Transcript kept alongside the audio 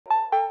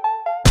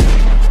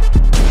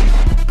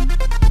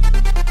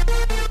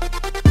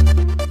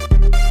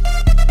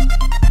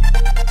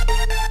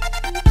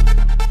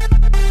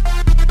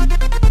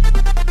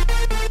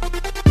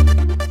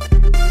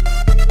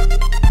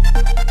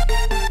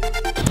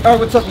Oh,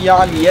 what's up,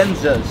 Yohn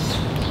Yenzas?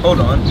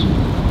 Hold on.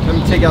 Let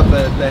me take out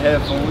the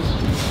headphones.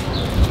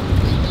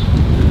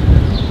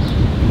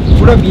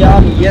 What up,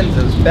 Yohn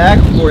Yenzas? Back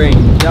for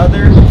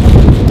another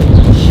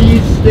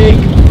cheesesteak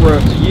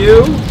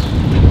review.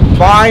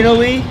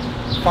 Finally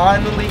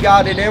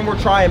got it in. We're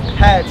trying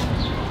Pat's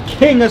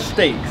King of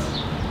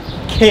Steaks.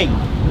 King.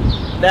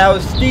 Now,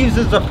 if Steve's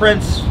is the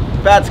prince,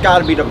 Pat's got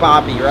to be the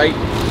poppy, right?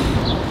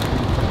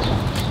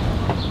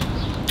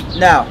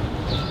 Now,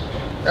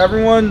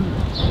 everyone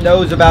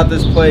knows about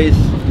this place.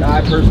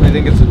 I personally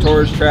think it's a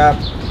tourist trap.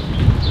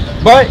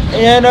 But,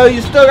 you know,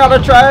 you still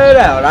gotta try it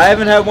out. I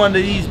haven't had one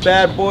of these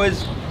bad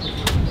boys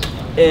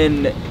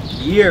in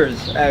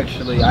years,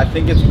 actually. I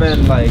think it's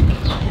been like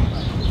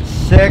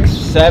 6,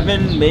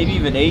 7, maybe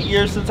even 8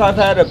 years since I've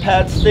had a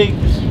Pat's steak.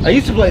 I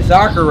used to play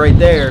soccer right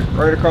there,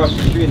 right across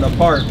the street in the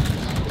park.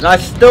 And I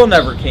still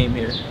never came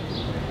here.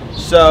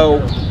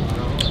 So,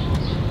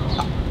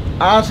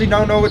 I honestly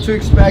don't know what to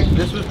expect.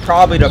 This was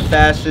probably the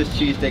fastest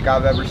cheesesteak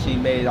I've ever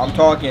seen made. I'm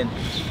talking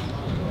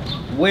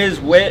Whiz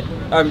Wit.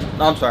 I'm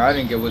sorry, I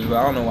didn't get Whiz Wit.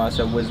 I don't know why I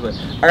said Whiz Wit.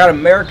 I got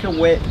American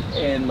Wit,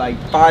 and like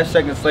 5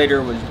 seconds later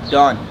it was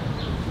done.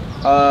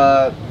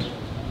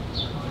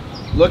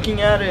 Looking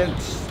at it,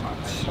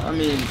 I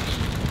mean,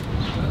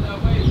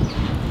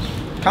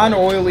 kind of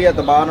oily at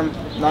the bottom.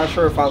 Not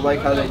sure if I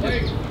like how they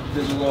did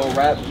a little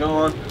wrap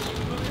John,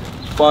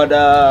 but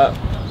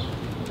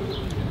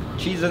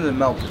cheese in the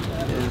milk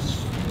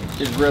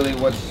is really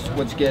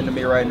what's getting to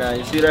me right now.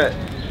 You see that?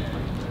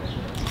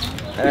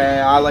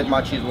 And I like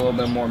my cheese a little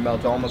bit more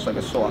melted, almost like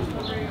a sauce.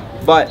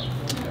 But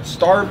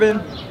starving,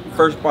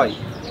 first bite.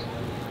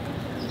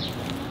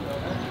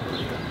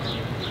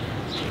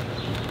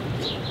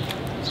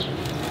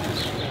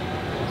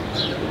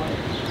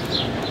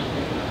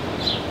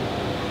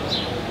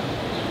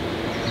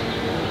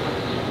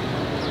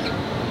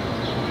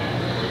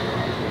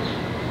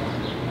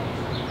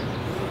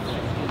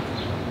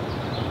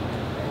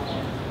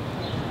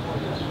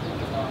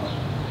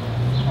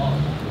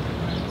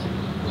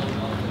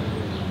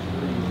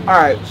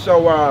 Alright,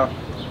 so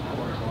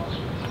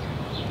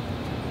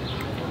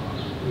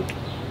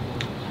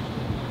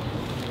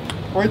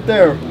right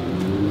there,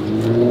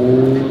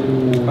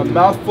 a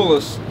mouthful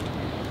of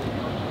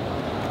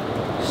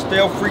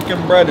stale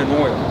freaking bread and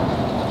oil.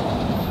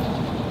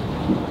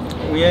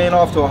 We ain't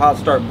off to a hot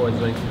start, boys.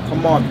 Like,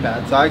 come on,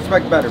 Pats. I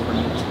expect better from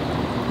you.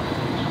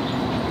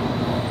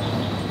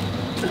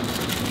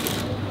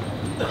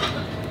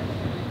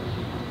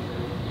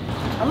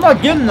 I'm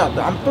not getting nothing.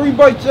 I'm 3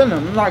 bites in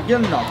and I'm not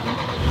getting nothing.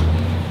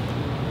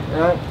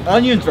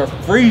 Onions are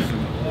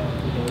freezing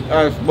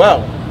as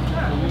well.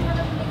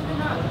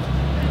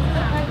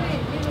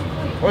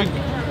 Like,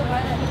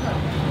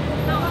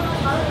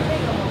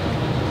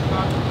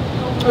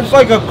 it's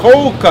like a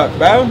cold cut,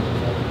 bro.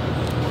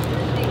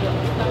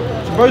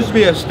 It's supposed to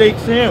be a steak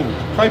sandwich,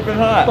 piping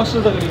hot.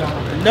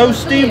 No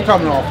steam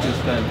coming off this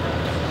thing.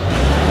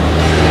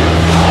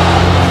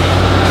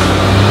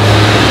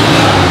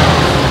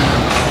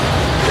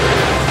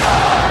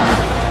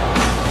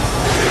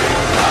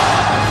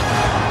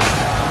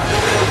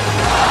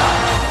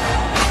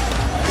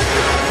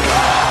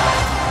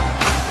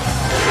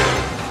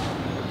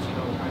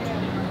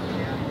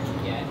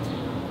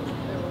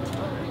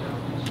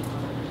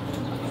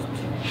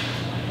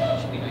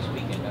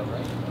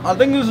 I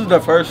think this is the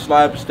first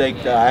slab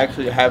steak that I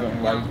actually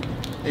haven't liked.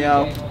 You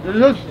know,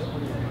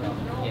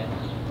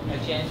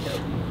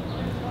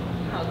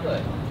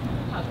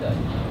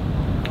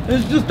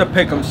 it's just a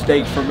pick'em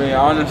steak for me,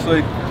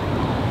 honestly.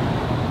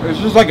 It's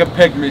just like a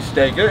pick-me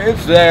steak.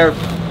 It's there,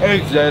 it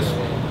exists.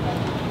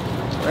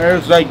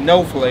 There's like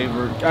no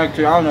flavor.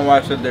 Actually, I don't know why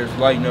I said there's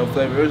like no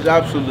flavor. There's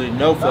absolutely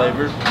no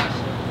flavor.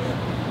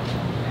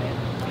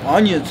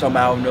 Onion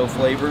somehow no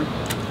flavor.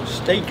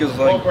 Steak is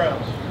like,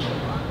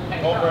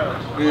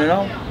 you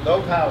know,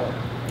 no power.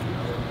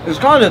 It's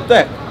kind of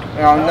thick.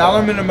 Now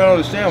I'm in the middle of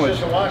the sandwich.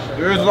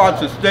 There's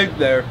lots of steak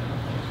there.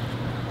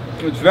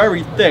 It's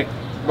very thick,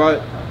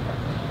 but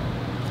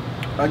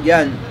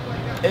again,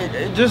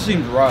 it just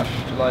seems rushed.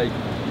 Like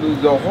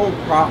the whole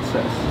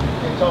process.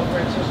 Tell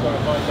Francisco to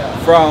find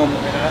out. From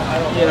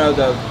you know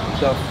the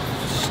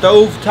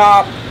stove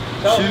top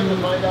to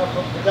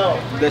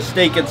the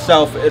steak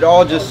itself, it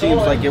all just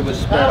seems like it was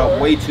spread out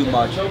way too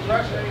much.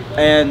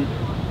 And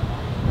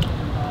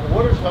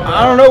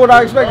I don't know what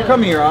I expect to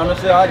come here,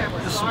 honestly.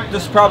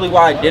 This is probably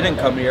why I didn't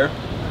come here.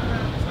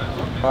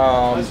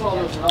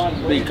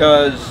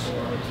 Because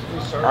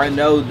I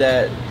know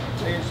that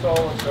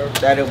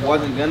it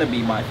wasn't going to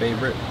be my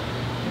favorite.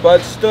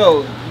 But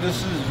still,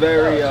 this is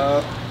very,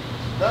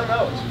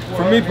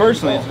 for me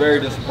personally, it's very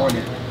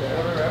disappointing.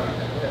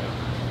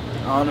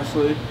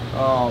 Honestly.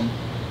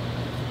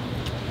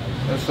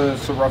 It's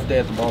a rough day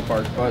at the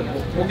ballpark. But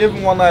we'll give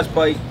him one last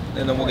bite,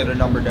 and then we'll get a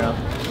number down.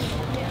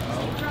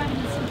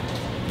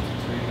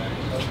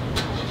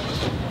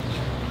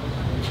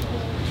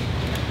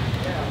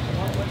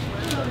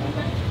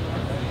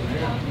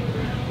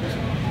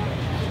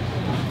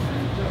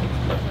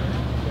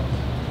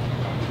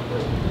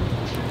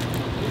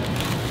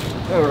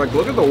 Like Like,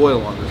 look at the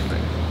oil on this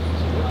thing.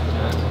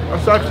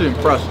 That's actually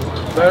impressive.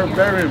 Very,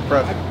 very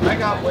impressive. I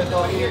got with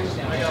all these.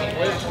 I got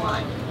with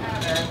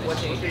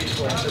cheese.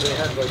 So they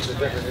have like the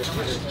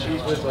different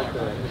cheese with like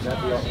the, is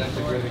that the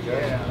authentic way to go?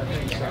 Yeah, I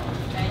think so.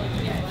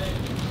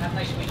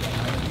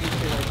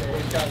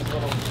 It's got this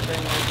little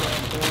thing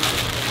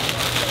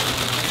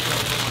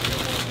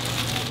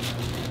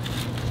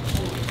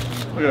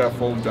Look at that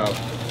fold job.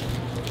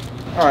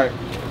 Alright.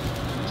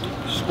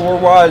 Score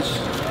wise,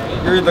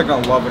 you're either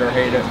gonna love it or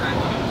hate it.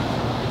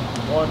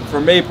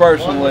 For me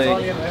personally,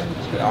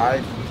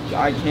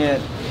 I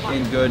can't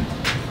in good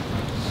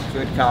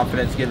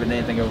confidence give it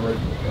anything over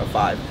a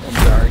 5. I'm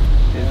sorry.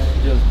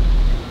 It's just,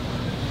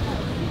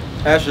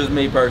 that's just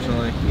me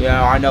personally. You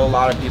know, I know a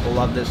lot of people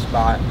love this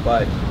spot,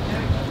 but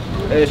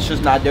it's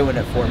just not doing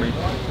it for me.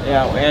 You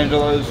know,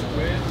 Angelo's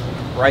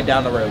right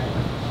down the road.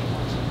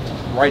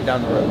 Right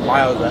down the road,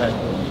 miles ahead.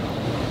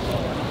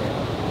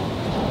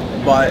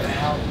 But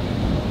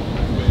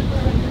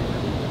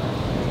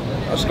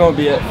that's going to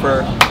be it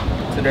for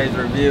today's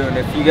review. And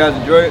if you guys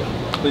enjoy it,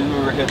 please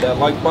remember to hit that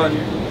like button.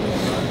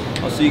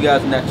 I'll see you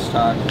guys next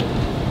time.